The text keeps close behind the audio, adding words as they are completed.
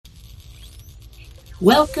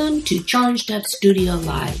Welcome to Charged Up Studio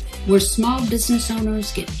Live, where small business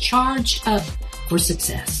owners get charged up for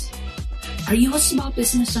success. Are you a small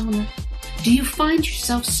business owner? Do you find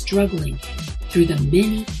yourself struggling through the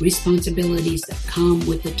many responsibilities that come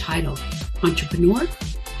with the title entrepreneur?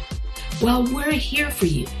 Well, we're here for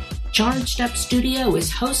you. Charged Up Studio is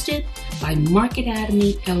hosted by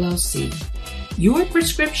Marketatomy LLC, your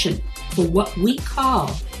prescription for what we call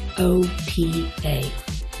OPA.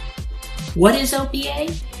 What is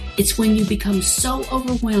OPA? It's when you become so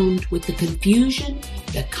overwhelmed with the confusion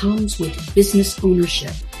that comes with business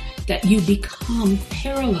ownership that you become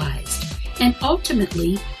paralyzed and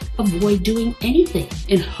ultimately avoid doing anything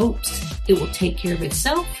in hopes it will take care of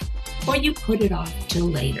itself, or you put it off till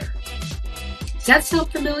later. Does that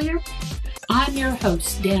sound familiar? I'm your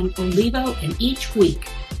host, Dan Olivo, and each week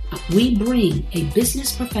we bring a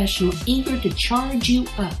business professional eager to charge you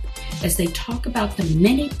up as they talk about the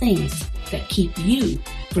many things that keep you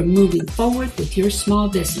from moving forward with your small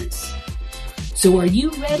business. So are you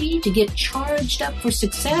ready to get charged up for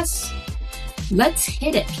success? Let's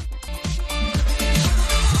hit it.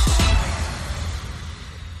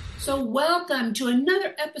 So welcome to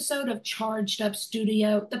another episode of Charged Up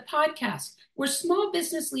Studio, the podcast where small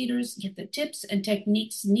business leaders get the tips and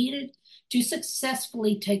techniques needed to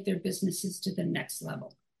successfully take their businesses to the next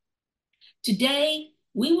level. Today,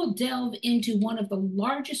 we will delve into one of the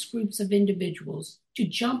largest groups of individuals to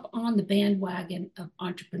jump on the bandwagon of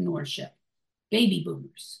entrepreneurship, baby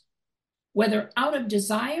boomers. Whether out of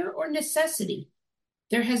desire or necessity,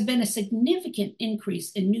 there has been a significant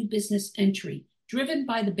increase in new business entry driven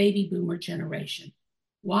by the baby boomer generation.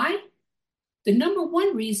 Why? The number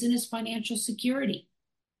one reason is financial security.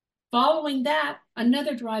 Following that,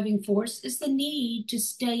 another driving force is the need to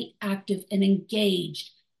stay active and engaged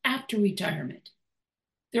after retirement.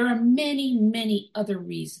 There are many, many other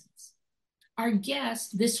reasons. Our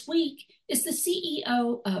guest this week is the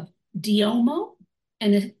CEO of Diomo,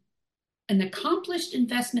 an accomplished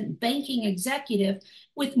investment banking executive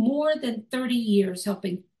with more than 30 years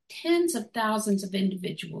helping tens of thousands of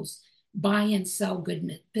individuals buy and sell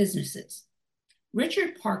good businesses.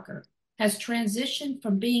 Richard Parker has transitioned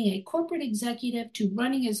from being a corporate executive to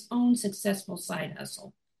running his own successful side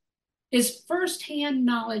hustle. His firsthand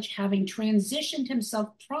knowledge, having transitioned himself,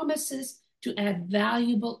 promises to add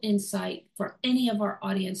valuable insight for any of our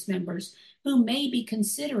audience members who may be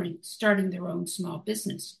considering starting their own small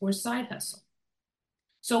business or side hustle.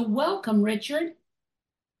 So welcome, Richard.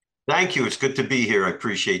 Thank you. It's good to be here. I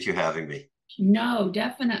appreciate you having me. No,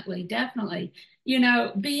 definitely, definitely. You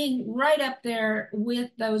know, being right up there with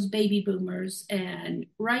those baby boomers and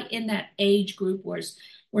right in that age group where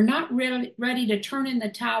we're not really ready to turn in the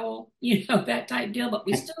towel, that type deal, but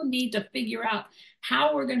we still need to figure out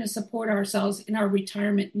how we're going to support ourselves in our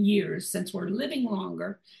retirement years since we're living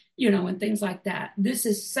longer, and things like that. This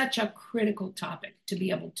is such a critical topic to be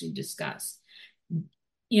able to discuss.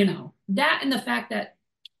 That and the fact that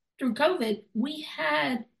through COVID, we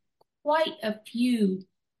had quite a few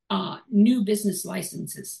new business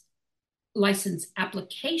license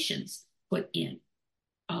applications put in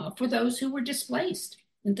for those who were displaced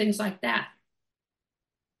and things like that.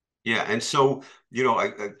 Yeah. And so,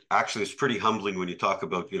 I actually, it's pretty humbling when you talk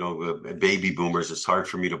about, baby boomers. It's hard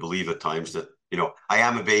for me to believe at times that, I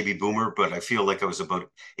am a baby boomer, but I feel like I was about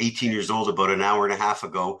 18 years old about an hour and a half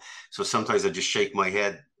ago. So sometimes I just shake my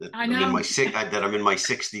head that I'm in my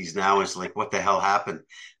 60s now. It's like, what the hell happened?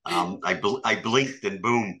 I blinked and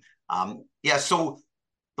boom. So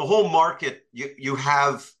the whole market, you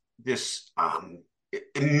have this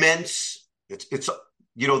immense,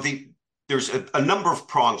 there's a number of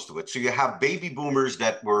prongs to it. So you have baby boomers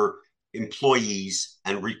that were employees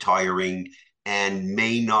and retiring and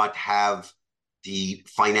may not have the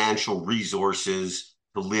financial resources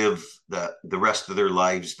to live the rest of their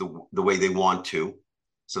lives the way they want to.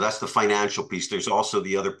 So that's the financial piece. There's also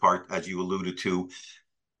the other part, as you alluded to,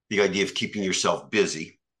 the idea of keeping yourself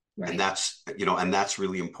busy. Right. And that's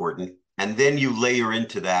really important. And then you layer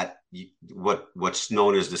into that what's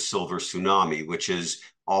known as the silver tsunami, which is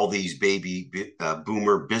all these baby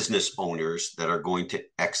boomer business owners that are going to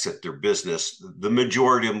exit their business. The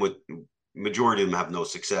majority of them have no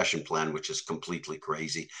succession plan, which is completely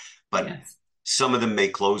crazy. But yes, some of them may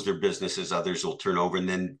close their businesses, others will turn over. And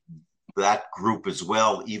then that group as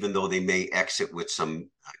well, even though they may exit with some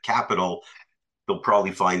capital, they'll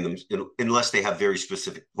probably find them, unless they have very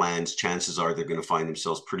specific plans, chances are they're going to find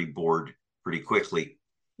themselves pretty bored pretty quickly.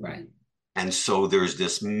 Right. And so there's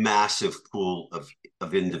this massive pool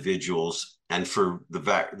of individuals, and for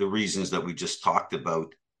the reasons that we just talked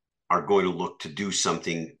about, are going to look to do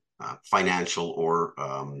something financial or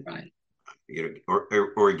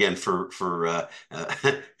or again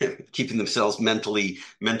keeping themselves mentally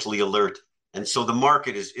alert. And so the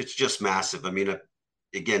market it's just massive. I mean,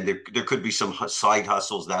 again, there could be some side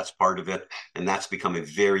hustles. That's part of it, and that's become a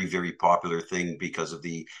very, very popular thing because of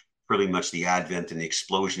the pretty much the advent and the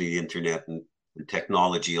explosion of the internet, and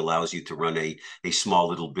technology allows you to run a small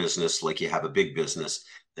little business like you have a big business.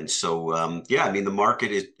 And so, yeah, I mean, the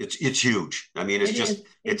market is it's huge. I mean, it's It just is.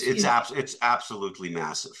 It's huge. it's absolutely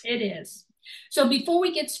massive. It is. So before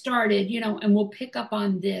we get started, and we'll pick up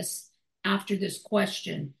on this after this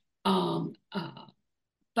question. Um, uh,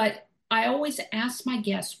 but I always ask my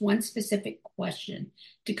guests one specific question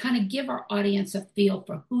to kind of give our audience a feel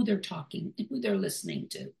for who they're talking and who they're listening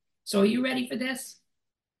to. So are you ready for this?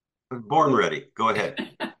 Born ready. Go ahead.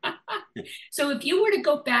 So if you were to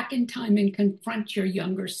go back in time and confront your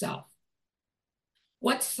younger self,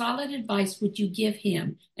 what solid advice would you give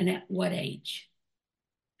him and at what age?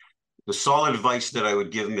 The solid advice that I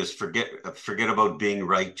would give him is forget about being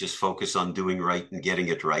right. Just focus on doing right and getting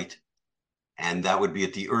it right. And that would be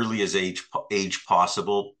at the earliest age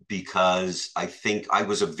possible, because I think I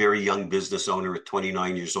was a very young business owner at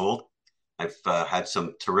 29 years old. I've had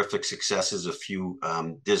some terrific successes, a few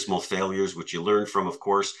dismal failures, which you learn from, of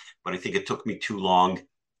course. But I think it took me too long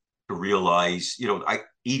to realize,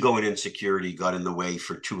 ego and insecurity got in the way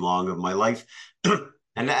for too long of my life.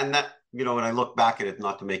 and that, when I look back at it,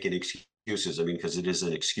 not to make any excuses, I mean, because it is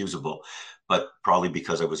inexcusable, but probably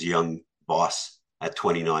because I was a young boss at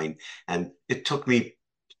 29. And it took me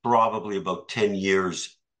probably about 10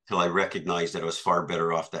 years till I recognized that I was far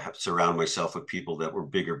better off to surround myself with people that were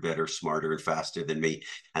bigger, better, smarter, and faster than me.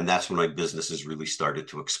 And that's when my businesses really started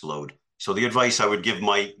to explode. So the advice I would give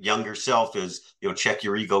my younger self is, check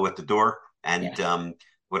your ego at the door. And Yeah.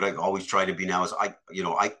 What I always try to be now is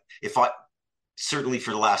if I certainly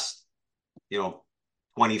for the last,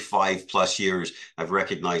 25 plus years, I've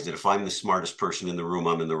recognized that if I'm the smartest person in the room,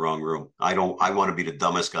 I'm in the wrong room. I want to be the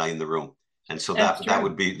dumbest guy in the room. And so That's that true.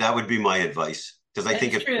 would be my advice, because I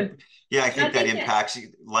think That's true. yeah, I And I think that think that, impacts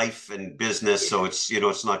life and business. yeah. So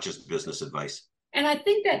it's not just business advice. And I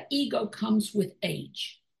think that ego comes with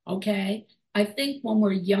age. Okay. I think when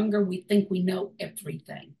we're younger, we think we know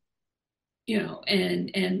everything,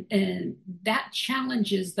 and that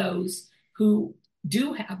challenges those who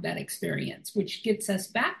do have that experience, which gets us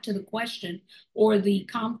back to the question or the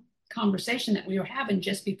conversation that we were having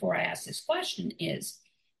just before I asked this question is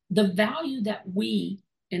the value that we,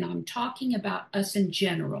 and I'm talking about us in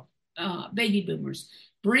general, baby boomers,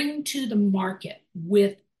 bring to the market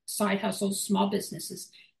with side hustles, small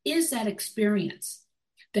businesses, is that experience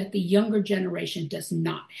that the younger generation does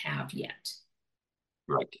not have yet.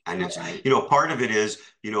 Right. And All it's, right. part of it is,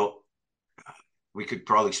 we could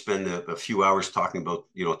probably spend a few hours talking about,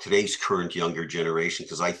 today's current younger generation,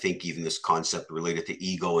 because I think even this concept related to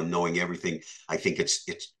ego and knowing everything, I think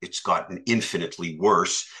it's gotten infinitely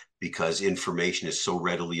worse because information is so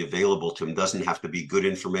readily available to them. Doesn't have to be good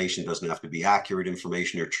information, doesn't have to be accurate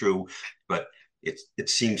information or true, but it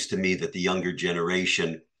seems to me that the younger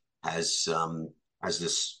generation has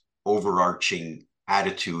this overarching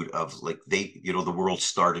attitude of like the world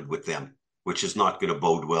started with them, which is not going to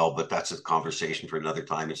bode well, but that's a conversation for another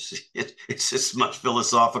time. It's as much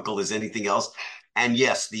philosophical as anything else. And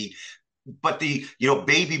yes, the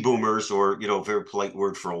baby boomers, or very polite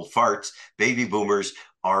word for old farts, baby boomers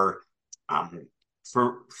are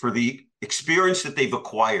for the experience that they've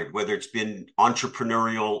acquired, whether it's been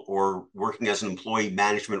entrepreneurial or working as an employee,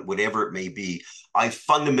 management, whatever it may be. I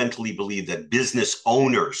fundamentally believe that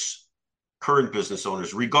current business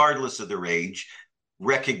owners, regardless of their age,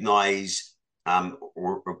 recognize,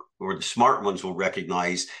 or the smart ones will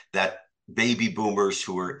recognize that baby boomers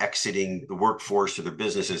who are exiting the workforce or their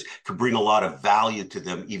businesses could bring a lot of value to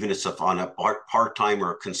them, even if it's on a part-time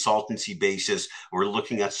or a consultancy basis, or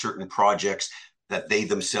looking at certain projects that they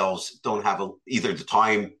themselves don't have either the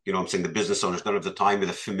time, I'm saying the business owners don't have the time or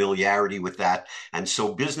the familiarity with that. And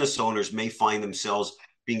so business owners may find themselves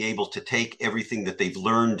being able to take everything that they've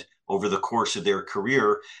learned over the course of their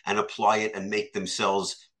career and apply it and make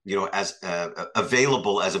themselves, as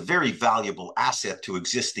available as a very valuable asset to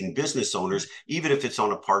existing business owners, even if it's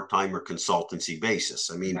on a part-time or consultancy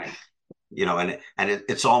basis. I mean, Right.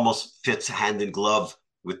 It's almost fits hand in glove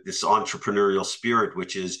with this entrepreneurial spirit,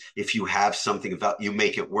 which is if you have something about you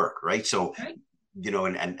make it work, right? So, Right.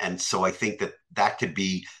 and so I think that could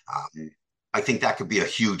be, I think that could be a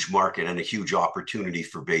huge market and a huge opportunity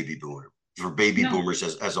for baby No, boomers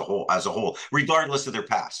as a whole, regardless of their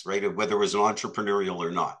past, right? Whether it was an entrepreneurial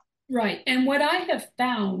or not. right. And what I have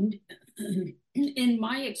found in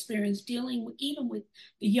my experience dealing with, even with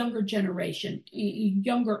the younger generation,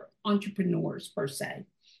 younger entrepreneurs per se,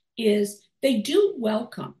 is they do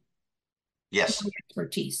welcome my Yes.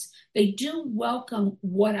 expertise. They do welcome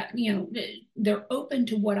what they're open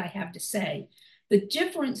to what I have to say. The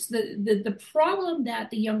difference, the problem that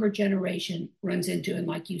the younger generation runs into, and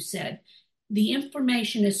like you said, the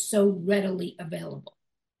information is so readily available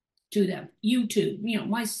to them. YouTube,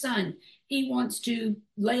 my son, he wants to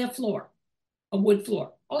lay a wood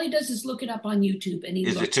floor. All he does is look it up on YouTube and he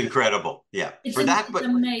Is learns. it's incredible. Yeah. For that, It's but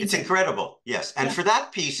it's amazing. incredible. Yes. And Yeah. for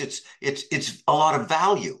that piece, it's a lot of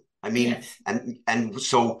value. I mean, Yes. and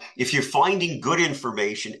so if you're finding good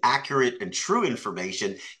information, accurate and true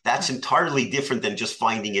information, that's Right. entirely different than just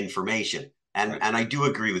finding information. Right. And I do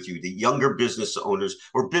agree with you. The younger business owners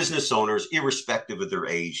or business owners, irrespective of their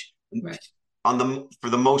age, Right. on the for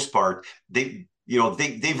the most part, they've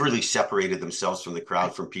really separated themselves from the crowd,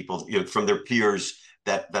 Right. from people, from their peers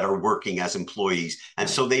that are working as employees, and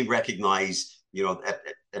Right. so they recognize,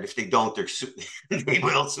 that if they don't, they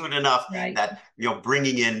will soon enough. Right. That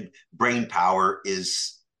bringing in brain power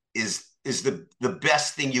is the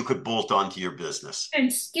best thing you could bolt onto your business.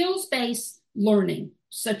 And skills-based learning,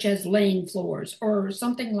 such as laying floors or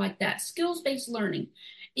something like that, skills-based learning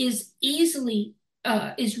is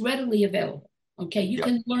is readily available. Okay, you Yep.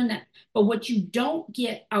 can learn that. But what you don't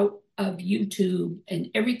get out of YouTube and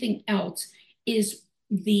everything else is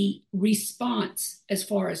the response as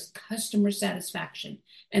far as customer satisfaction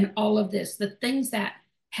and all of this, the things that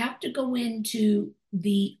have to go into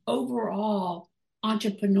the overall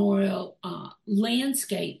entrepreneurial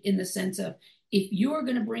landscape, in the sense of, if you're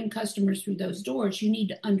going to bring customers through those doors, you need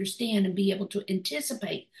to understand and be able to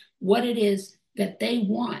anticipate what it is that they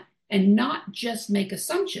want and not just make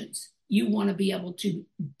assumptions. You want to be able to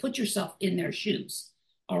put yourself in their shoes.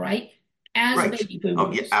 All right. As Right. baby Oh, yeah,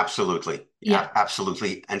 boomers. absolutely. Yeah. Yeah,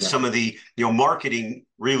 absolutely. And some Right. of the, marketing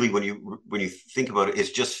really, when you think about it,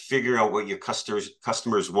 is just figuring out what your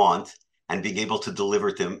customers want and being able to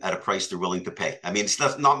deliver to them at a price they're willing to pay. I mean, it's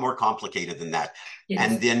not more complicated than that. It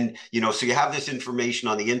And is. then, so you have this information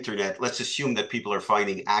on the internet. Let's assume that people are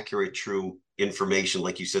finding accurate, true information,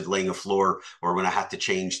 like you said, laying a floor, or when I had to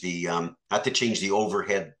change the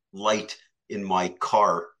overhead light in my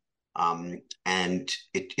car, and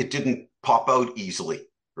it didn't pop out easily,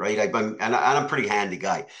 right? I'm a pretty handy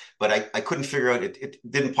guy, but I couldn't figure out, it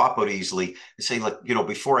didn't pop out easily. And say, like,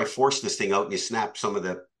 before I force this thing out and you snap some of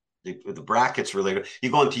the brackets related,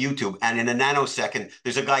 you go into YouTube, and in a nanosecond,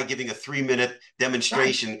 there's a guy giving a 3-minute Right.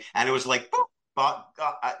 demonstration, and it was like,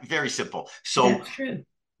 very simple. So, That's true.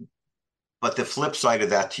 but the flip side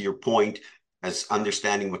of that, to your point, as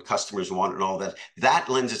understanding what customers want and all that, that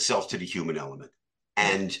lends itself to the human element.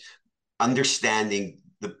 Right. And understanding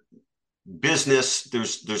the business,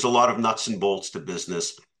 there's a lot of nuts and bolts to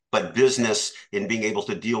business, but business, in being able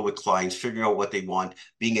to deal with clients, figuring out what they want,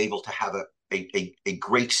 being able to have a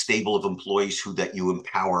great stable of employees that you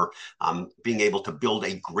empower, being able to build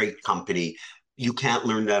a great company. You can't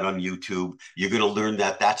learn that on YouTube. You're going to learn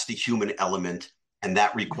that's the human element, and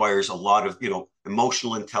that requires a lot of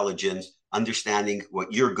emotional intelligence, understanding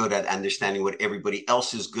what you're good at, understanding what everybody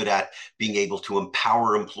else is good at, being able to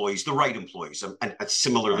empower employees, the right employees, and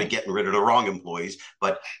similarly Right. getting rid of the wrong employees.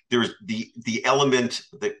 But there's the element,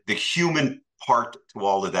 the human part to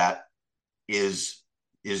all of that is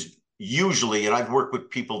usually, and I've worked with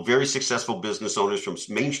people, very successful business owners, from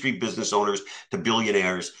Main Street business owners to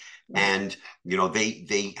billionaires, Right. and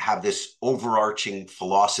they have this overarching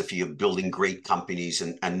philosophy of building great companies,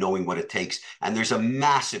 and knowing what it takes. And there's a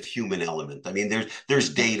massive human element. I mean, there's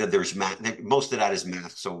data, there's math. Most of that is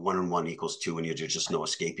math. So 1 and 1 equals 2, and there's just no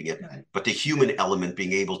escaping it. Right. But the human element,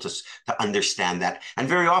 being able to understand that, and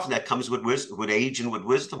very often that comes with age and with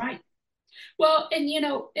wisdom. Right. Well, and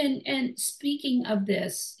and speaking of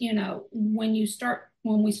this, when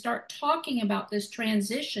we start talking about this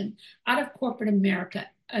transition out of corporate America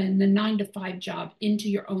and the 9 to 5 job into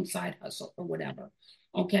your own side hustle or whatever,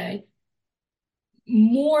 okay,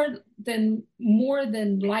 more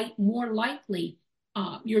likely,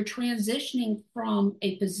 you're transitioning from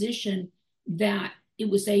a position that it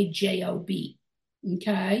was a job,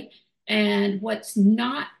 okay, and what's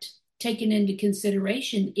not taken into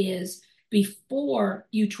consideration is, before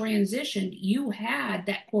you transitioned, you had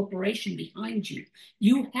that corporation behind you,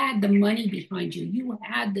 you had the money behind you, you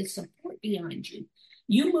had the support behind you.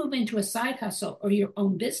 You move into a side hustle or your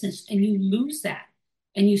own business and you lose that,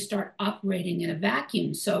 and you start operating in a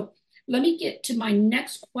vacuum. So let me get to my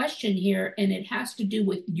next question here, and it has to do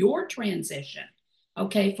with your transition,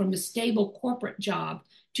 okay, from a stable corporate job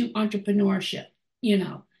to entrepreneurship. You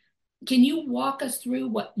know, Can you walk us through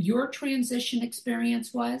what your transition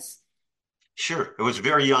experience was? Sure. I was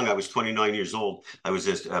very young. I was 29 years old. I was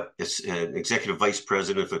an executive vice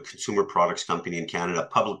president of a consumer products company in Canada, a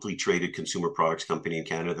publicly traded consumer products company in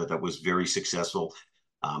Canada that was very successful,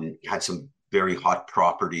 had some very hot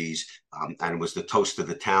properties, and was the toast of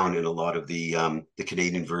the town in a lot of the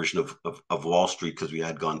Canadian version of Wall Street because we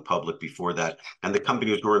had gone public before that. And the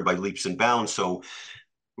company was growing by leaps and bounds. So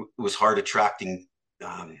it was hard attracting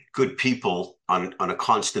good people on a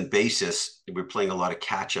constant basis. We were playing a lot of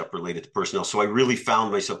catch up related to personnel. So I really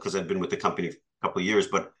found myself, because I'd been with the company for a couple of years,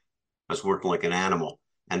 but I was working like an animal.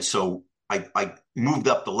 And so I moved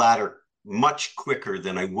up the ladder much quicker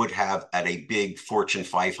than I would have at a big Fortune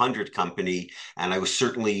 500 company. And I was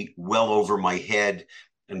certainly well over my head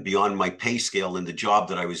and beyond my pay scale in the job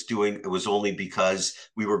that I was doing. It was only because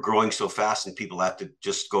we were growing so fast and people had to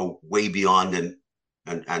just go way beyond and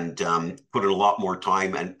put in a lot more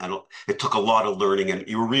time, and it took a lot of learning, and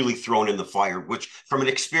you were really thrown in the fire, which from an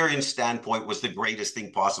experience standpoint was the greatest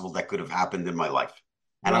thing possible that could have happened in my life.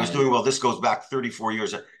 And I was doing well. This goes back 34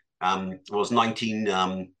 years. It was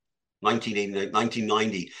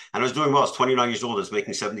 1990, and I was doing well. I was 29 years old. I was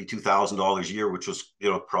making $72,000 a year, which was,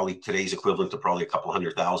 probably today's equivalent to probably a couple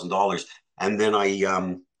 $100,000. And then I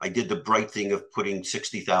did the bright thing of putting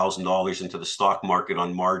 $60,000 into the stock market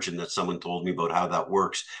on margin that someone told me about how that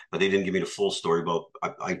works, but they didn't give me the full story about.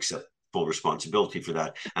 I accept full responsibility for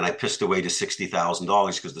that, and I pissed away to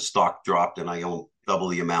 $60,000 because the stock dropped and I owned double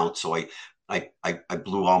the amount. So I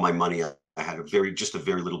blew all my money. I had just a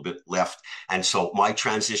very little bit left, and so my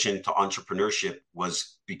transition to entrepreneurship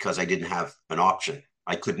was because I didn't have an option.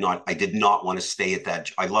 I did not want to stay at that.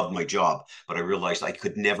 I loved my job, but I realized I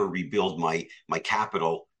could never rebuild my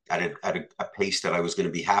capital at a pace that I was going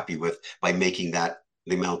to be happy with by making that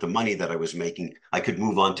the amount of money that I was making. I could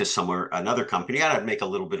move on to another company, and I'd make a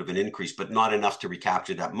little bit of an increase, but not enough to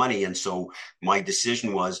recapture that money. And so my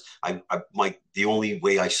decision was, the only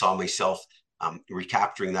way I saw myself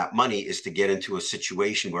recapturing that money is to get into a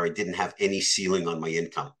situation where I didn't have any ceiling on my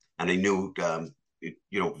income. And I knew,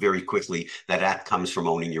 very quickly that comes from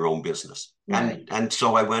owning your own business. Right. And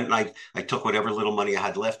so I went and I took whatever little money I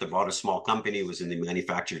had left. I bought a small company. It was in the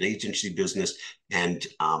manufactured agency business, and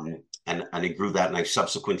I grew that. And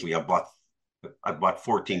I bought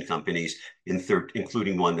 14 companies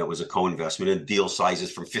including one that was a co-investment, and deal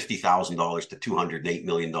sizes from $50,000 to $208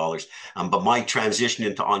 million. But my transition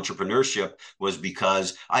into entrepreneurship was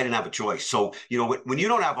because I didn't have a choice. So, when you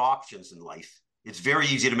don't have options in life, it's very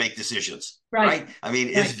easy to make decisions, right? I mean,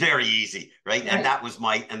 it's very easy, right? And that was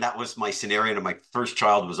my scenario. And my first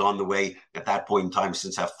child was on the way at that point in time,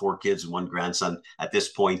 since I have 4 kids and 1 grandson at this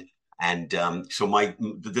point. And so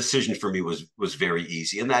the decision for me was very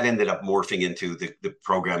easy, and that ended up morphing into the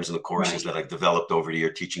programs and the courses that I've developed over the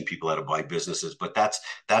year, teaching people how to buy businesses. But that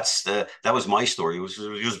was my story. It was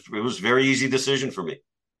a very easy decision for me.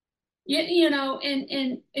 Yeah,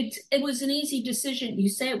 and it was an easy decision. You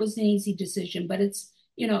say it was an easy decision, but it's,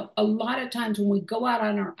 a lot of times when we go out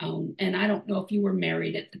on our own, and I don't know if you were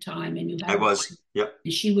married at the time and you had I was, yep.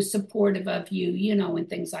 And she was supportive of you, and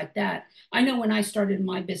things like that. I know when I started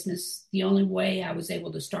my business, the only way I was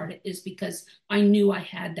able to start it is because I knew I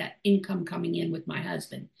had that income coming in with my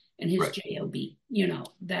husband and his job,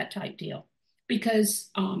 that type deal. Because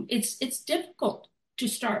it's difficult to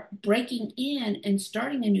start breaking in and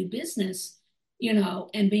starting a new business,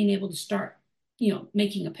 and being able to start,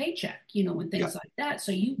 making a paycheck, and things like that.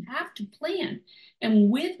 So you have to plan. And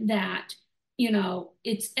with that,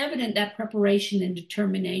 it's evident that preparation and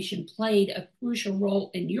determination played a crucial role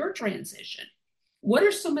in your transition. What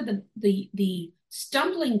are some of the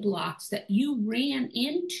stumbling blocks that you ran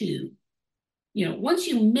into? Once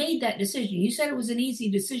you made that decision, you said it was an easy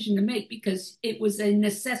decision to make because it was a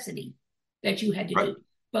necessity that you had to do.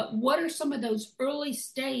 But what are some of those early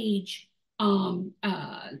stage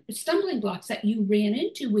stumbling blocks that you ran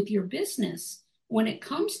into with your business when it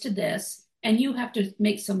comes to this, and you have to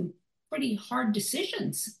make some pretty hard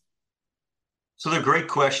decisions? So they're a great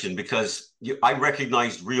question, because I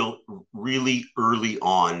recognized really early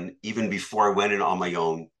on, even before I went in on my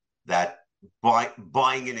own, that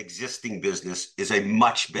buying an existing business is a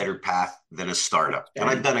much better path than a startup. And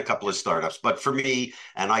I've done a couple of startups, but for me,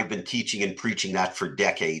 and I've been teaching and preaching that for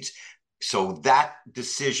decades. So that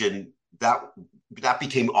decision, that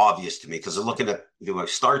became obvious to me, because I'm looking at,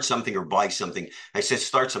 start something or buy something. I said,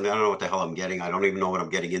 start something. I don't know what the hell I'm getting. I don't even know what I'm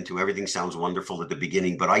getting into. Everything sounds wonderful at the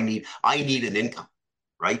beginning, but I need an income.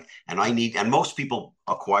 Right. And most people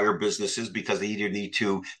acquire businesses because they either need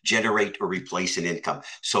to generate or replace an income.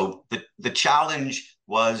 So the challenge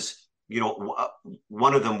was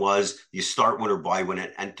one of them was you start one or buy one.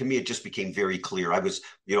 And to me, it just became very clear.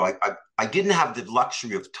 I didn't have the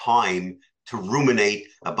luxury of time to ruminate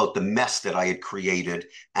about the mess that I had created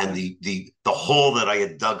and the hole that I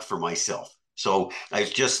had dug for myself. So I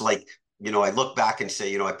was just like, I look back and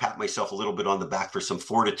say, I pat myself a little bit on the back for some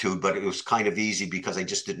fortitude, but it was kind of easy because I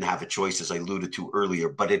just didn't have a choice, as I alluded to earlier.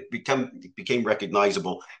 But it became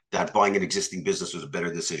recognizable that buying an existing business was a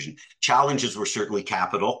better decision. Challenges were certainly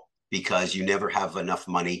capital, because you never have enough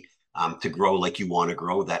money to grow like you want to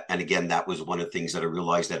grow. And again, that was one of the things that I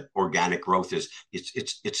realized, that organic growth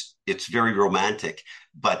it's very romantic,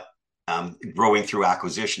 but growing through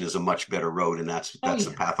acquisition is a much better road, and that's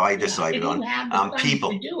the path I decided on.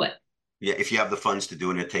 People do it. Yeah, if you have the funds to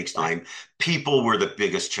do it, it takes time. Right. People were the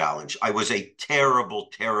biggest challenge. I was a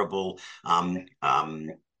terrible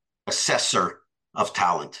assessor of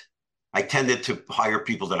talent. I tended to hire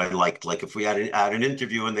people that I liked. Like if we had an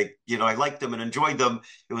interview and they, I liked them and enjoyed them,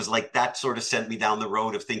 it was like that sort of sent me down the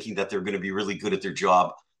road of thinking that they're going to be really good at their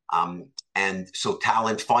job. And so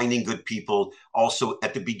talent, finding good people, also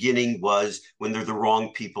at the beginning was when they're the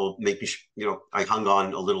wrong people, making sure, I hung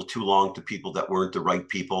on a little too long to people that weren't the right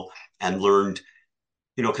people, and learned,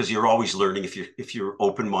 because you're always learning. If you're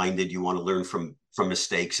open-minded, you want to learn from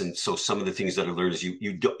mistakes. And so some of the things that I learned is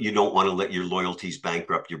you don't want to let your loyalties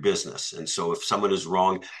bankrupt your business. And so if someone is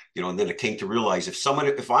wrong, and then it came to realize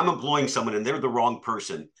if I'm employing someone and they're the wrong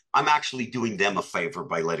person, I'm actually doing them a favor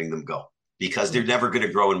by letting them go, because they're never going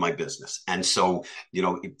to grow in my business. And so,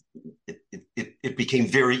 it became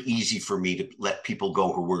very easy for me to let people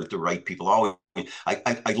go who weren't the right people.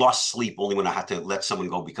 I lost sleep only when I had to let someone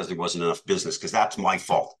go because there wasn't enough business, because that's my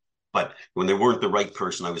fault. But when they weren't the right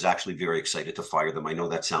person, I was actually very excited to fire them. I know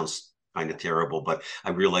that sounds kind of terrible, but I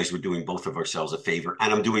realized we're doing both of ourselves a favor,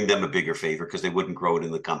 and I'm doing them a bigger favor because they wouldn't grow it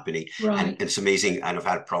in the company. Right. And it's amazing. And I've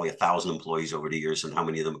had probably 1,000 employees over the years, and how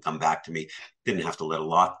many of them come back to me. Didn't have to let a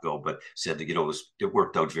lot go, but said that, it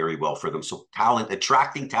worked out very well for them. So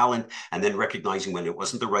attracting talent, and then recognizing when it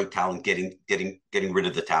wasn't the right talent, getting rid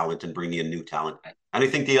of the talent and bringing in new talent. And I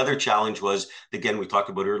think the other challenge was, again, we talked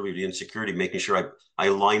about earlier, the insecurity, making sure I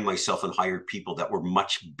aligned myself and hired people that were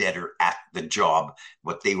much better at the job,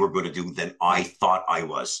 what they were going to do, than I thought I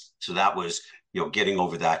was. So that was, getting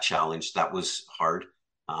over that challenge. That was hard.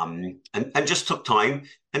 And just took time.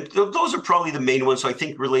 And those are probably the main ones. So I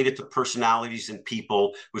think related to personalities and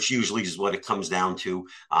people, which usually is what it comes down to.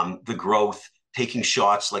 The growth, taking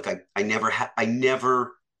shots. Like I never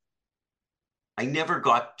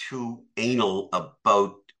got too anal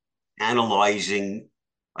about analyzing.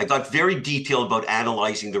 I got very detailed about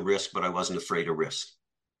analyzing the risk, but I wasn't afraid of risk.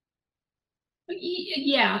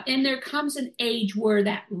 Yeah, and there comes an age where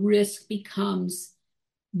that risk becomes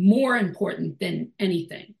more important than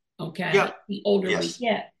anything. Okay. Yeah. The older we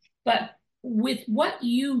get. But with what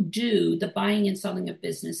you do, the buying and selling of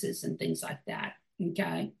businesses and things like that,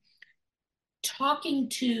 okay, talking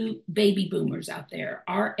to baby boomers out there,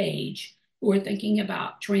 our age, who are thinking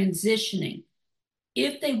about transitioning,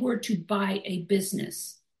 if they were to buy a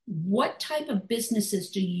business, what type of businesses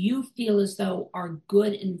do you feel as though are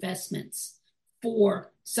good investments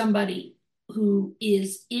for somebody who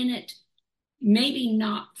is in it, maybe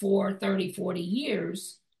not for 30, 40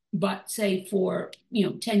 years, but say for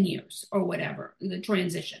 10 years or whatever, the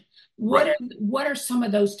transition? What are some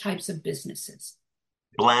of those types of businesses?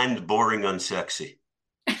 Bland, boring, unsexy.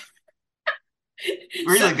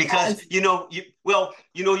 Really, because you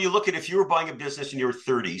look at, if you were buying a business in your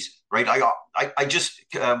 30s, right? I just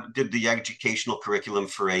did the educational curriculum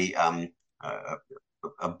for a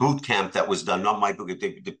boot camp that was done. Not my book.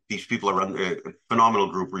 These people are a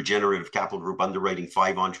phenomenal group, Regenerative Capital Group, underwriting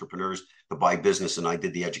 5 entrepreneurs to buy business, and I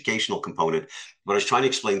did the educational component. But I was trying to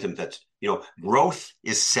explain to them that growth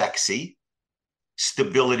is sexy,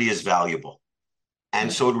 stability is valuable. And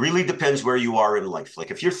so it really depends where you are in life.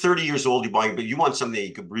 Like if you're 30 years old, you want something that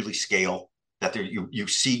you could really scale, that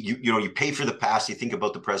you pay for the past, you think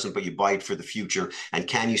about the present, but you buy it for the future. And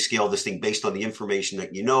can you scale this thing based on the information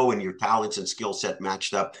that and your talents and skill set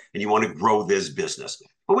matched up, and you want to grow this business?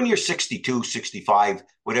 But when you're 62, 65,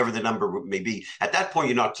 whatever the number may be, at that point,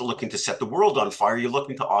 you're not looking to set the world on fire. You're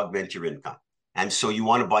looking to augment your income. And so you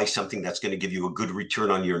want to buy something that's going to give you a good return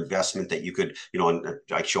on your investment, that you could, and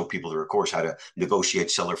I show people there, of course, how to negotiate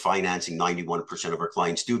seller financing. 91% of our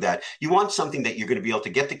clients do that. You want something that you're going to be able to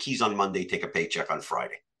get the keys on Monday, take a paycheck on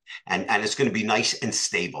Friday. And it's going to be nice and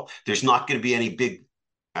stable. There's not going to be any big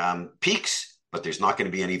peaks, but there's not going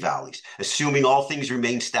to be any valleys. Assuming all things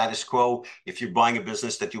remain status quo, if you're buying a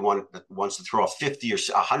business that wants to throw off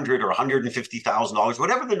 $50 or $100 or $150,000,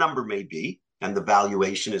 whatever the number may be, and the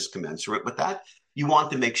valuation is commensurate with that, you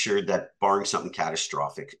want to make sure that barring something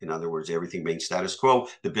catastrophic, in other words, everything remains status quo,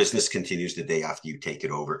 the business continues the day after you take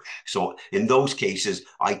it over. So in those cases,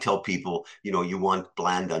 I tell people, you want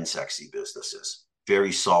bland, unsexy businesses.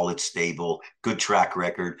 Very solid, stable, good track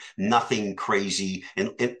record, nothing crazy,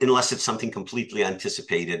 unless it's something completely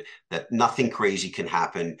anticipated, that nothing crazy can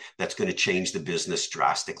happen that's going to change the business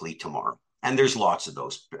drastically tomorrow. And there's lots of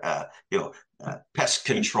those, pest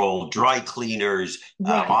control, dry cleaners,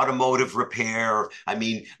 Right. automotive repair. I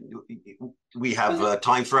mean, we have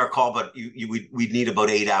time for our call, but we'd need about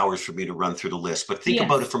 8 hours for me to run through the list. But think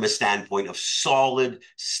about it from a standpoint of solid,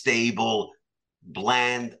 stable,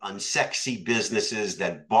 bland, unsexy businesses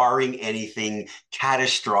that, barring anything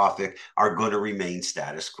catastrophic, are going to remain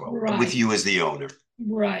status quo, right, with you as the owner.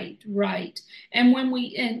 Right. And when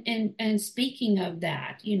we and speaking of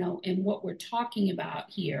that, and what we're talking about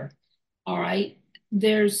here, all right,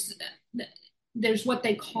 there's what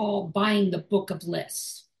they call buying the book of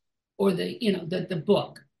lists, or the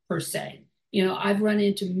book per se. I've run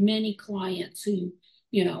into many clients who,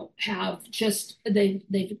 have just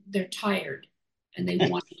they're tired and they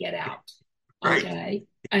want to get out. Right. Okay.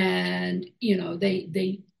 And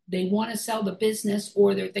they want to sell the business,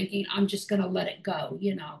 or they're thinking, I'm just going to let it go,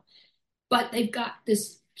 but they've got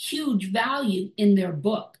this huge value in their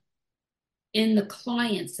book, in the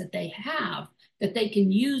clients that they have, that they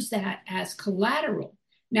can use that as collateral.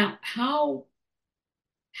 Now, how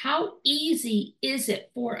easy is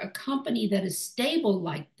it for a company that is stable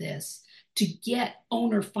like this to get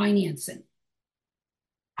owner financing?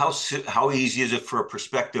 How easy is it for a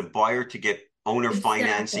prospective buyer to get owner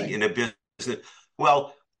financing in a business?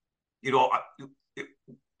 Well,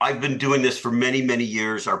 I've been doing this for many, many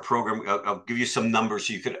years. Our program, I'll give you some numbers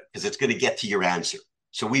so you could, because it's going to get to your answer.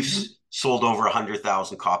 So we've sold over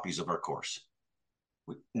 100,000 copies of our course.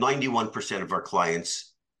 91% of our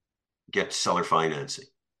clients get seller financing.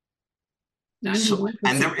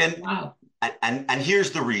 91%. Wow. And here's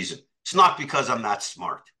the reason. It's not because I'm that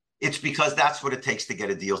smart. It's because that's what it takes to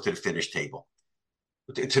get a deal to the finish table,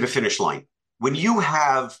 to the finish line. When you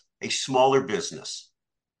have a smaller business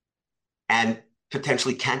and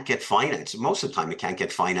potentially can't get financed, most of the time it can't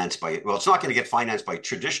get financed by, well, it's not going to get financed by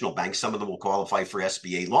traditional banks. Some of them will qualify for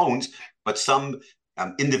SBA loans, but some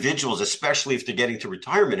individuals, especially if they're getting to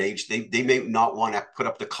retirement age, they may not want to put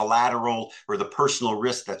up the collateral or the personal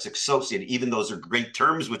risk that's associated. Even those are great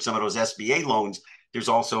terms with some of those SBA loans, there's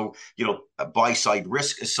also, a buy-side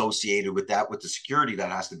risk associated with that, with the security that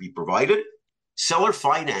has to be provided. Seller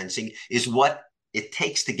financing is what it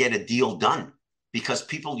takes to get a deal done. Because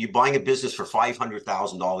you're buying a business for $500,000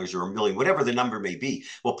 or $1 million, whatever the number may be.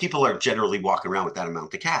 Well, people are generally walking around with that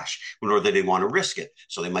amount of cash, nor that they want to risk it.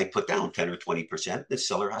 So they might put down 10 or 20%. The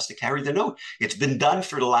seller has to carry the note. It's been done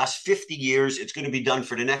for the last 50 years. It's going to be done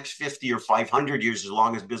for the next 50 or 500 years, as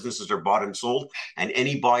long as businesses are bought and sold. And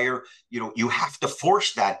any buyer, you have to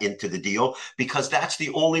force that into the deal, because that's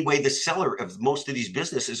the only way the seller of most of these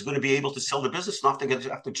businesses is going to be able to sell the business, not to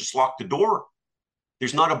have to just lock the door.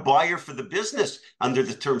 There's not a buyer for the business under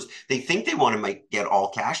the terms. They think they want to get all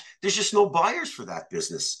cash. There's just no buyers for that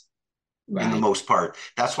business, right, in the most part.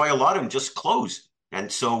 That's why a lot of them just close.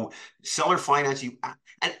 And so seller financing,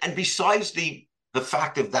 and besides the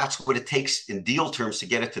fact that that's what it takes in deal terms to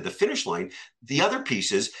get it to the finish line, the other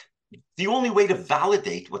piece is the only way to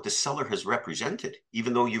validate what the seller has represented,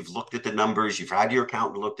 even though you've looked at the numbers, you've had your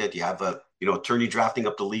accountant looked at, you have a attorney drafting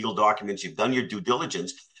up the legal documents, you've done your due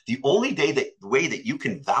diligence. The only way that you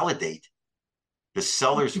can validate the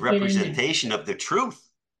seller's representation of the truth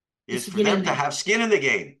is for them to have skin in the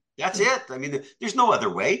game. That's it. I mean, there's no other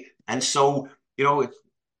way. And so,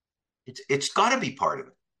 it's got to be part of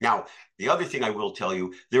it. Now, the other thing I will tell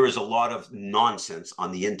you, there is a lot of nonsense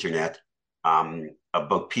on the internet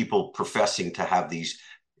about people professing to have these,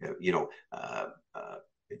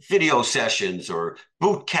 video sessions or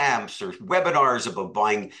boot camps or webinars about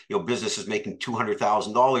buying, businesses making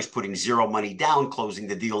 $200,000, putting zero money down, closing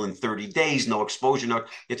the deal in 30 days, no exposure. No,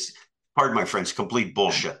 it's, pardon my friends, complete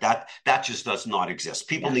bullshit. That just does not exist.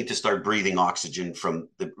 People need to start breathing oxygen from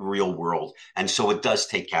the real world. And so it does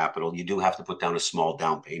take capital. You do have to put down a small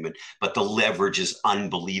down payment, but the leverage is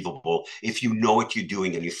unbelievable if you know what you're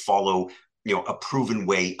doing and you follow, a proven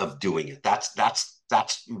way of doing it.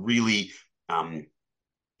 That's really,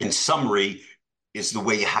 in summary, is the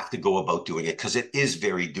way you have to go about doing it, because it is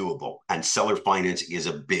very doable, and seller financing is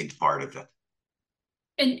a big part of it.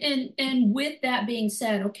 And with that being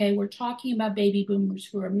said, okay, we're talking about baby boomers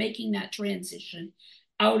who are making that transition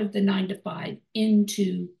out of the 9 to 5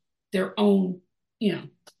 into their own,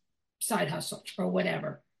 side hustle or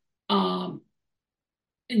whatever.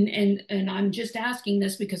 and I'm just asking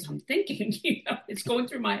this because I'm thinking, it's going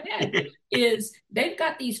through my head, is they've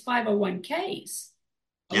got these 501(k)s,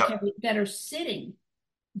 okay, Yep. that are sitting,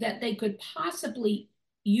 that they could possibly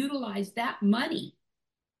utilize that money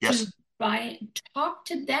to Yes. buy, talk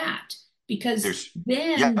to that, because There's,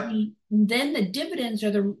 then yeah, the dividends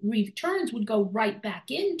or the returns would go right back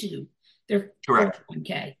into their correct.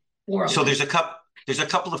 401(k), So 401. there's a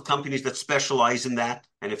couple of companies that specialize in that.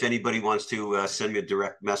 And if anybody wants to send me a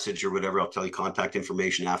direct message or whatever, I'll tell you contact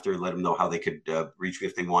information after and let them know how they could reach me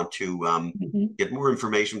if they want to Mm-hmm. get more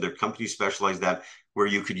information. Their companies specialize that where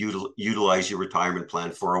you could utilize your retirement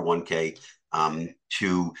plan 401(k)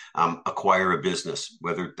 to acquire a business,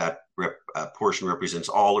 whether that portion represents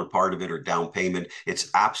all or part of it or down payment. It's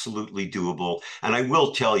absolutely doable. And I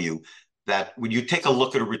will tell you that when you take a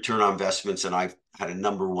look at a return on investments, and I've had a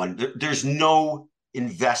number one, there's no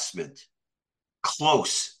investment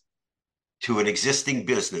close to an existing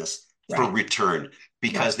business for Right, return right,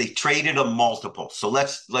 because they traded a multiple. So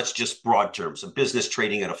let's just broad terms, a business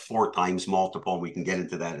trading at a 4 times multiple. And we can get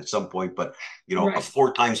into that at some point, but a right.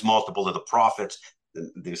 4 times multiple of the profits.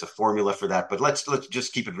 There's a formula for that, but let's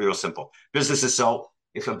just keep it real simple.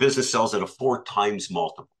 If a business sells at a 4 times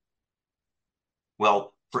multiple,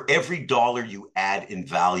 well, for every dollar you add in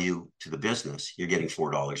value to the business, you're getting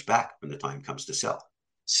 $4 back when the time comes to sell.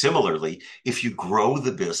 Similarly, if you grow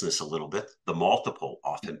the business a little bit, the multiple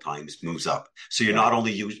oftentimes moves up. So you're not Right,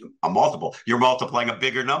 only using a multiple, you're multiplying a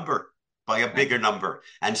bigger number by a right. bigger number.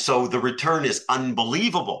 And so the return is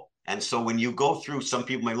unbelievable. And so when you go through, some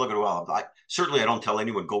people may look at, well, certainly I don't tell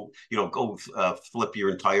anyone go flip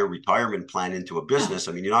your entire retirement plan into a No, business.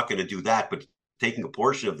 I mean, you're not going to do that, but taking a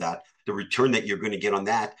portion of that, the return that you're going to get on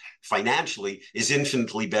that financially is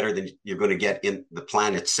infinitely better than you're going to get in the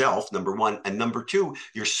plan itself, number one. And number two,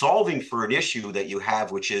 you're solving for an issue that you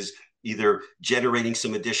have, which is either generating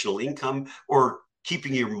some additional income or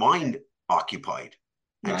keeping your mind occupied.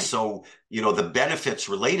 And right. so, the benefits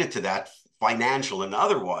related to that, financial and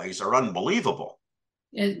otherwise, are unbelievable.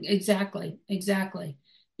 Exactly, exactly.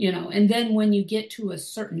 And then when you get to a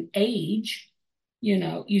certain age,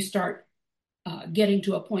 you start getting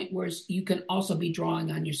to a point where you can also be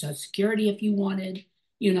drawing on your Social Security if you wanted,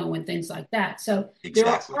 and things like that. So there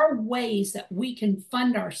Exactly. are ways that we can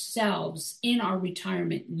fund ourselves in our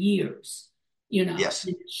retirement years, Yes.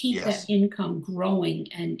 and keep that Yes. income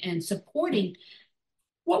growing and supporting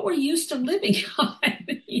what we're used to living on.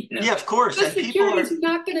 Yeah, of course. Social And people Security is are,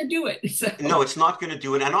 not going to do it. no, So, it's not going to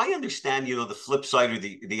do it. And I understand, the flip side or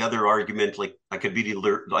the other argument. Like I could be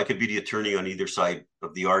the attorney on either side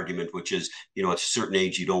of the argument, which is, at a certain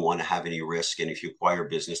age you don't want to have any risk, and if you acquire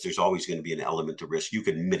business, there's always going to be an element of risk. You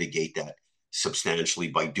can mitigate that substantially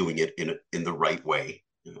by doing it in the right way,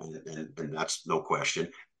 and that's no question.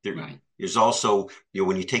 right, There's also,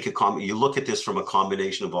 when you take you look at this from a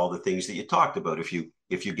combination of all the things that you talked about.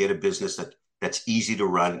 If you get a business that's easy to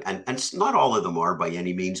run, and not all of them are by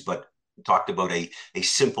any means, but talked about a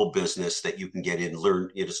simple business that you can get in,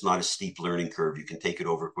 learn. It's not a steep learning curve. You can take it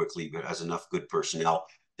over quickly, but has enough good personnel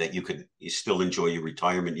that you still enjoy your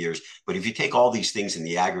retirement years. But if you take all these things in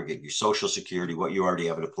the aggregate, your Social Security, what you already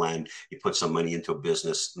have in a plan, you put some money into a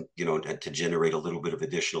business, to generate a little bit of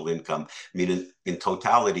additional income. I mean, in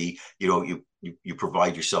totality, you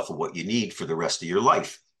provide yourself with what you need for the rest of your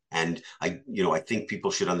life. And I think people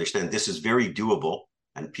should understand this is very doable,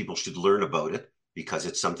 and people should learn about it because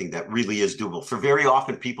it's something that really is doable. For very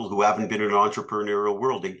often, people who haven't been in an entrepreneurial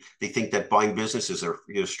world, they think that buying businesses are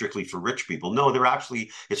strictly for rich people. No,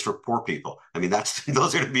 it's for poor people. I mean,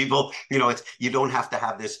 those are the people. You don't have to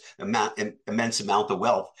have this immense amount of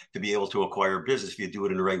wealth to be able to acquire a business if you do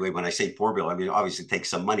it in the right way. When I say poor people, I mean obviously it takes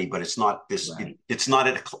some money, but it's not this. right. It's not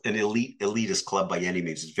an elitist club by any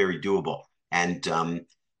means. It's very doable, and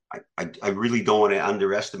I really don't want to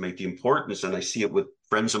underestimate the importance, and I see it with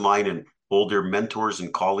friends of mine and older mentors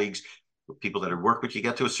and colleagues, people that have worked with you.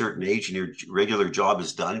 Get to a certain age and your regular job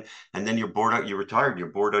is done, and then you're bored out, you're retired, you're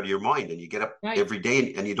bored out of your mind, and you get up Right. every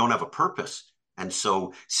day and you don't have a purpose. And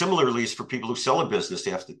so similarly, it's for people who sell a business,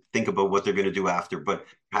 they have to think about what they're going to do after. But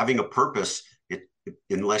having a purpose,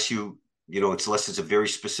 unless unless it's a very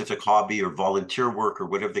specific hobby or volunteer work or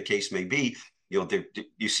whatever the case may be,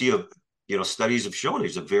 you see studies have shown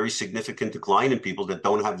there's a very significant decline in people that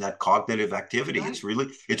don't have that cognitive activity. Right.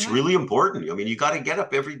 It's Right. really important. I mean, you got to get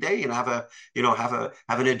up every day and have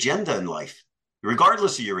an agenda in life,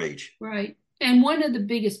 regardless of your age. Right. And one of the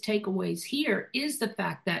biggest takeaways here is the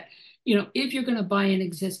fact that, if you're going to buy an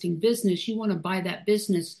existing business, you want to buy that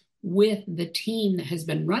business with the team that has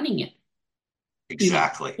been running it,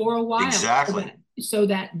 Exactly. for a while, so Exactly.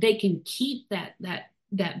 that they can keep that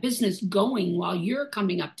that business going while you're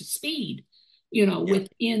coming up to speed, Yeah.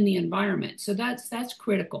 within the environment. So that's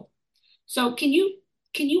critical. So can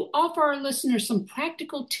you offer our listeners some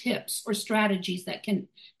practical tips or strategies that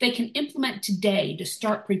they can implement today to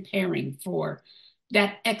start preparing for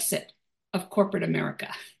that exit of corporate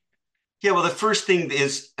America? Yeah. Well, the first thing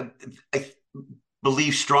is I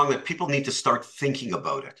believe strongly that people need to start thinking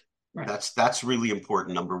about it. Right. That's really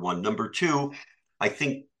important. Number one. Number two, I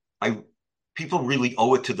think I people really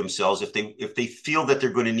owe it to themselves if they feel that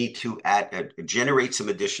they're going to need to generate some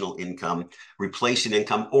additional income, replace an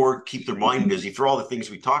income, or keep their mind busy for all the things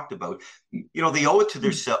we talked about. They owe it to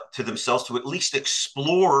themselves to at least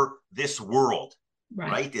explore this world.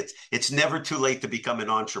 Right. Right? It's never too late to become an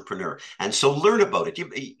entrepreneur, and so learn about it.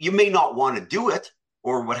 You may not want to do it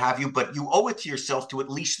or what have you, but you owe it to yourself to at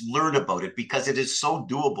least learn about it because it is so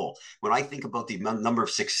doable. When I think about the number of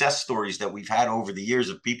success stories that we've had over the years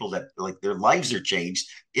of people that like their lives are changed,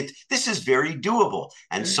 this is very doable.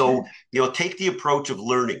 And so, take the approach of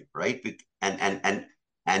learning, right?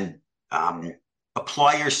 And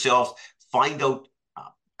apply yourself, find out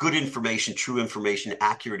good information, true information,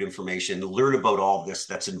 accurate information, learn about all this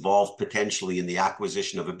that's involved potentially in the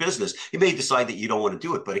acquisition of a business. You may decide that you don't want to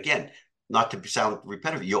do it, but again, not to sound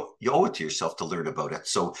repetitive, you owe it to yourself to learn about it.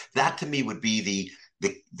 So that to me would be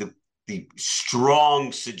the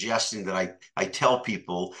strong suggestion that I tell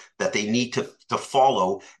people that they need to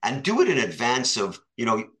follow and do it in advance of,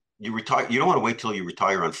 you retire. You don't want to wait till you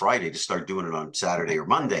retire on Friday to start doing it on Saturday or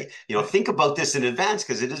Monday. Think about this in advance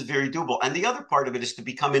because it is very doable. And the other part of it is to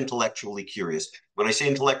become intellectually curious. When I say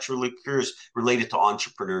intellectually curious related to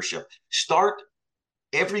entrepreneurship, start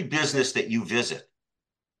every business that you visit,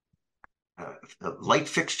 a light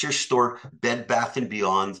fixture store, Bed Bath and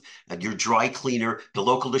Beyond, your dry cleaner, the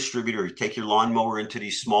local distributor. You take your lawnmower into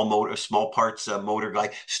these small parts motor guy.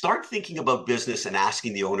 Start thinking about business and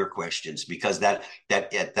asking the owner questions because that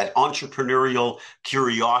entrepreneurial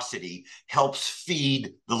curiosity helps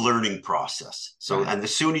feed the learning process. So, and the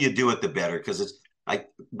sooner you do it, the better because it's.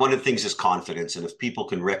 One of the things is confidence. And if people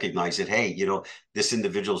can recognize it, hey, this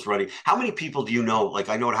individual's running. How many people do you know? Like,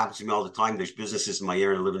 I know it happens to me all the time. There's businesses in my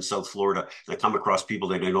area. I live in South Florida. I come across people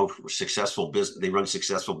that I know are successful business. They run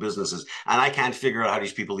successful businesses. And I can't figure out how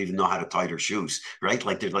these people even know how to tie their shoes, right?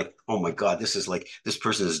 Like, they're like, oh my God, this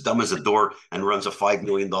person is dumb as a door and runs a $5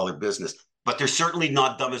 million business. But they're certainly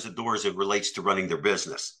not dumb as a door as it relates to running their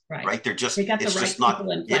business, right? They're just, they got the it's right just not,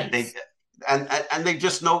 people in place. And they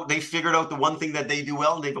just know they figured out the one thing that they do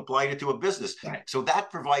well and they've applied it to a business. Right. So that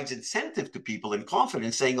provides incentive to people and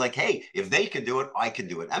confidence saying like, hey, if they can do it, I can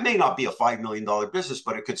do it. That may not be a $5 million business,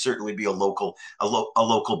 but it could certainly be a local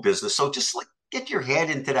business. So just like get your head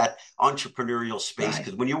into that entrepreneurial space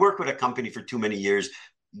because when you work with a company for too many years,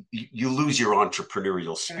 you lose your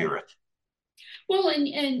entrepreneurial spirit. Right. Well,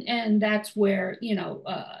 and that's where,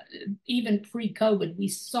 even pre-COVID, we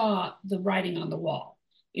saw the writing on the wall.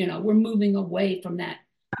 We're moving away from that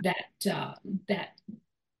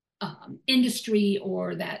industry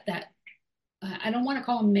or that I don't want to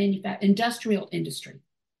call them industrial industry.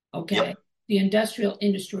 Okay. Yep. The industrial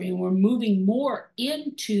industry, and we're moving more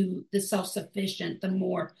into the self-sufficient, the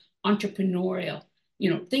more entrepreneurial.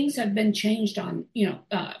 Things have been changed on,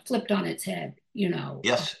 flipped on its head.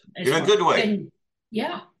 Yes, in a good way.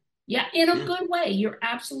 Yeah, in a good way. You're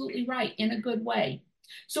absolutely right. In a good way.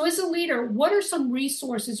 So, as a leader, what are some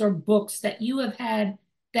resources or books that you have had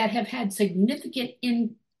that have had significant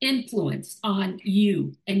influence on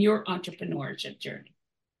you and your entrepreneurship journey?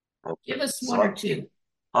 Okay. Give us one or two.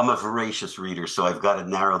 I'm a voracious reader, so I've got to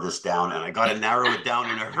narrow this down, and I got to narrow it down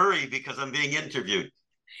in a hurry because I'm being interviewed.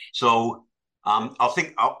 So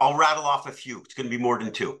I'll rattle off a few. It's going to be more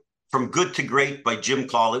than two. From Good to Great by Jim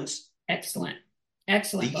Collins. Excellent.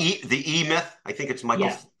 The E-Myth, I think it's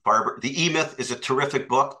Michael Farber. The E-Myth is a terrific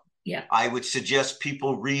book. Yeah. I would suggest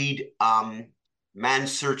people read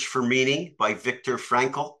Man's Search for Meaning by Viktor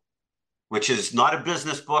Frankl, which is not a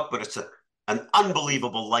business book, but it's an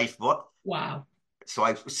unbelievable life book. Wow. So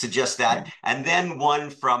I suggest that. Yeah. And then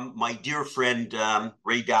one from my dear friend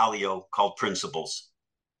Ray Dalio called Principles.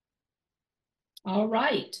 All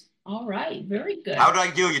right. Very good. How did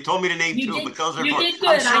I do? You told me to name two, but those are you four. did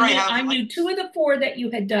good. I knew two of the four that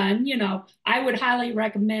you had done. I would highly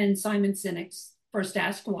recommend Simon Sinek's First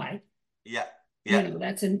Ask Why. Yeah.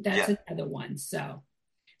 That's another one. So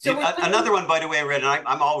another one, by the way, I read, and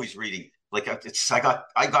I'm always reading. Like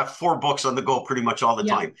I got 4 books on the go pretty much all the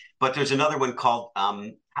time. But there's another one called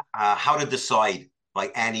How to Decide by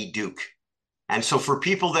Annie Duke. And so for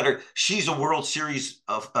people she's a World Series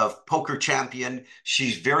of poker champion.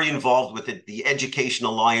 She's very involved with the Education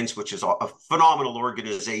Alliance, which is a phenomenal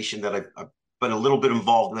organization that I've been a little bit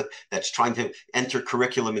involved with, that's trying to enter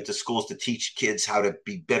curriculum into schools to teach kids how to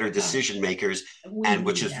be better decision makers, and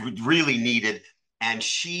which is really needed. And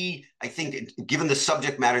she, I think, given the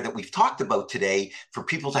subject matter that we've talked about today, for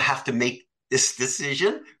people to have to make this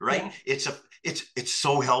decision, right? Yeah. It's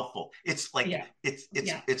so helpful. It's like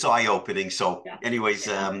it's eye-opening. So, anyways,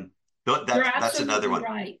 that's another one.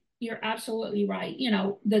 Right. You're absolutely right. You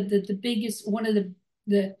know, the biggest one of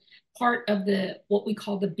the part of what we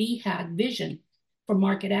call the BHAG vision for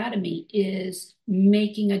Marketatomy is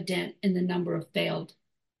making a dent in the number of failed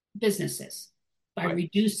businesses by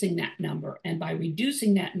reducing that number. And by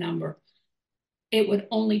reducing that number, it would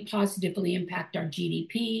only positively impact our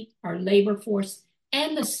GDP, our labor force,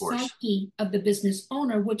 and the psyche of the business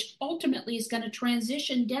owner, which ultimately is going to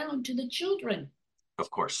transition down to the children. Of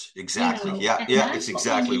course. Exactly. It's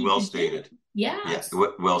exactly well stated.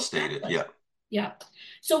 Well stated. Yeah.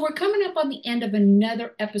 So we're coming up on the end of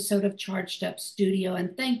another episode of Charged Up Studio.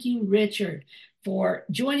 And thank you, Richard, for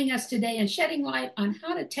joining us today and shedding light on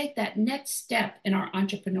how to take that next step in our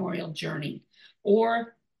entrepreneurial journey.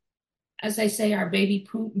 Or, as I say, our baby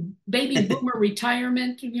boomer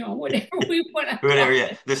retirement, whatever we want to call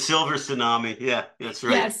it. The silver tsunami. Yeah, that's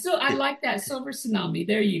right. Yeah, so I like that, silver tsunami.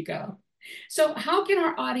 There you go. So how can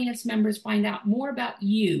our audience members find out more about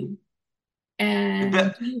you? And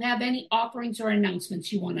do you have any offerings or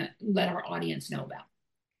announcements you want to let our audience know about?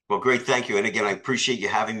 Well, great. Thank you. And again, I appreciate you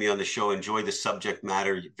having me on the show. Enjoy the subject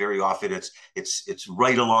matter. Very often it's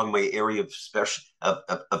right along my area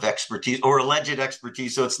of expertise, or alleged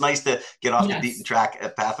expertise. So it's nice to get off the beaten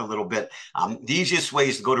path a little bit. The easiest way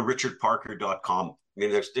is to go to richardparker.com. I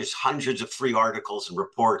mean, there's hundreds of free articles and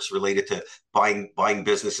reports related to buying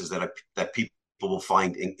businesses that people will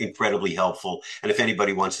find incredibly helpful. And if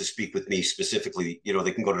anybody wants to speak with me specifically,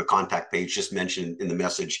 they can go to the contact page, just mention in the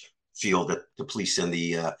message field that to please send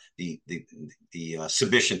the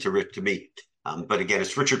submission to me. But again,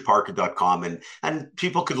 it's richardparker.com, and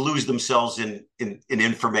people could lose themselves in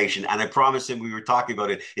information. And I promise him, we were talking about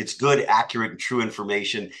it, it's good, accurate, and true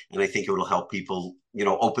information. And I think it will help people,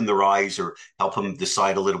 open their eyes, or help them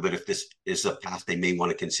decide a little bit if this is a path they may want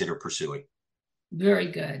to consider pursuing.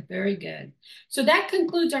 Very good. Very good. So that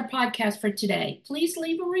concludes our podcast for today. Please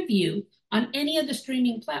leave a review on any of the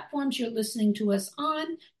streaming platforms you're listening to us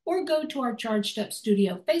on, or go to our Charged Up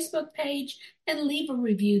Studio Facebook page and leave a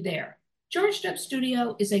review there. Charged Up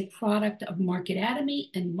Studio is a product of Marketatomy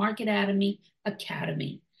and Marketatomy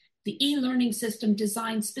Academy, the e-learning system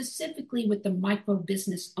designed specifically with the micro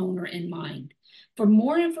business owner in mind. For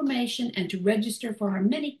more information and to register for our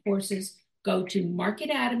mini courses, go to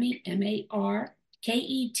Marketatomy,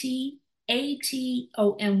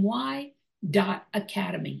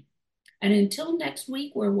 Marketatomy.academy. And until next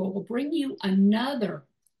week, where we'll bring you another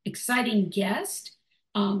exciting guest,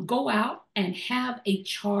 go out and have a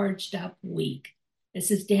charged up week.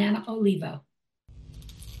 This is Dana Olivo.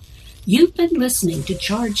 You've been listening to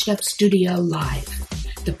Charged Up Studio Live,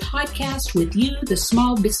 the podcast with you, the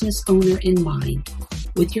small business owner, in mind,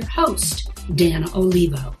 with your host, Dana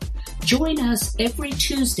Olivo. Join us every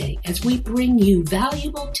Tuesday as we bring you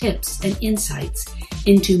valuable tips and insights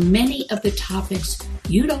into many of the topics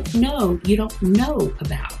you don't know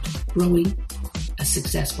about growing a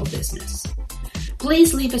successful business.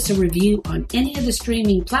 Please leave us a review on any of the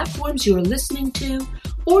streaming platforms you are listening to,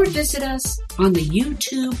 or visit us on the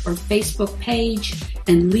YouTube or Facebook page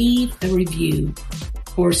and leave a review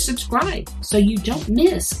or subscribe so you don't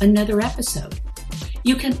miss another episode.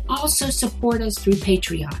 You can also support us through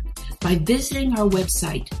Patreon by visiting our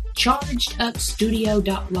website,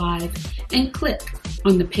 chargedupstudio.live, and click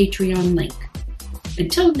on the Patreon link.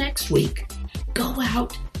 Until next week, go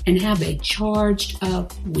out and have a charged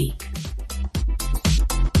up week.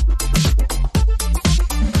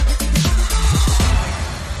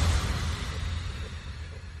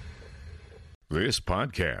 This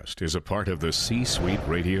podcast is a part of the C-Suite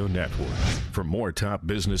Radio Network. For more top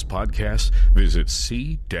business podcasts, visit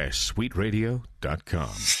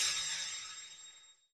c-suiteradio.com.